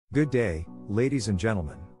Good day, ladies and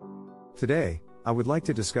gentlemen. Today, I would like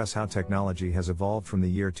to discuss how technology has evolved from the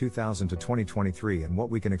year 2000 to 2023 and what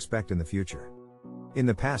we can expect in the future. In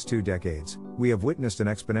the past 2 decades, we have witnessed an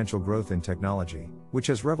exponential growth in technology, which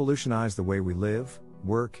has revolutionized the way we live,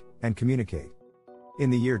 work, and communicate. In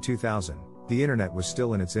the year 2000, the internet was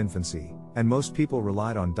still in its infancy, and most people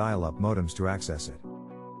relied on dial-up modems to access it.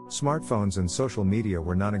 Smartphones and social media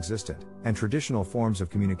were non-existent, and traditional forms of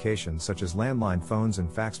communication such as landline phones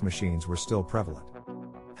and fax machines were still prevalent.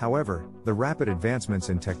 However, the rapid advancements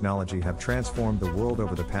in technology have transformed the world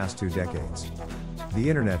over the past 2 decades. The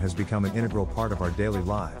internet has become an integral part of our daily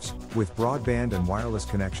lives, with broadband and wireless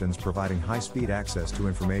connections providing high-speed access to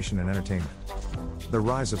information and entertainment. The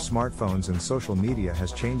rise of smartphones and social media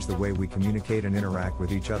has changed the way we communicate and interact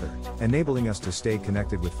with each other, enabling us to stay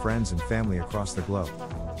connected with friends and family across the globe.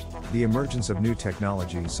 The emergence of new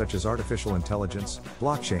technologies such as artificial intelligence,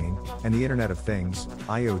 blockchain, and the Internet of Things,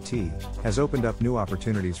 IoT, has opened up new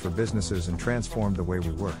opportunities for businesses and transformed the way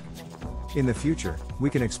we work. In the future, we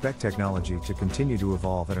can expect technology to continue to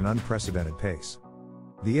evolve at an unprecedented pace.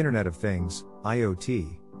 The Internet of Things,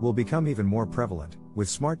 IoT, will become even more prevalent, with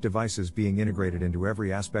smart devices being integrated into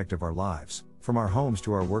every aspect of our lives, from our homes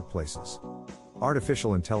to our workplaces.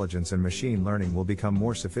 Artificial intelligence and machine learning will become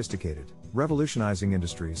more sophisticated, revolutionizing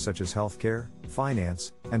industries such as healthcare,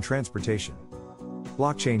 finance, and transportation.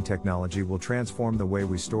 Blockchain technology will transform the way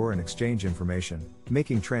we store and exchange information,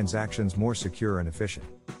 making transactions more secure and efficient.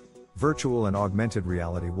 Virtual and augmented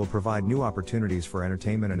reality will provide new opportunities for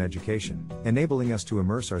entertainment and education, enabling us to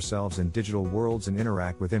immerse ourselves in digital worlds and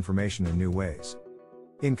interact with information in new ways.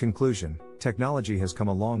 In conclusion, technology has come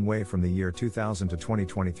a long way from the year 2000 to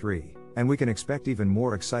 2023, and we can expect even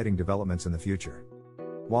more exciting developments in the future.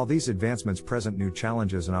 While these advancements present new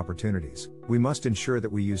challenges and opportunities, we must ensure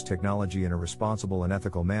that we use technology in a responsible and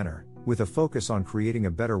ethical manner, with a focus on creating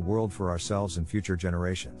a better world for ourselves and future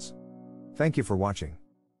generations. Thank you for watching.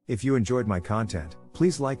 If you enjoyed my content,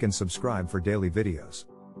 please like and subscribe for daily videos.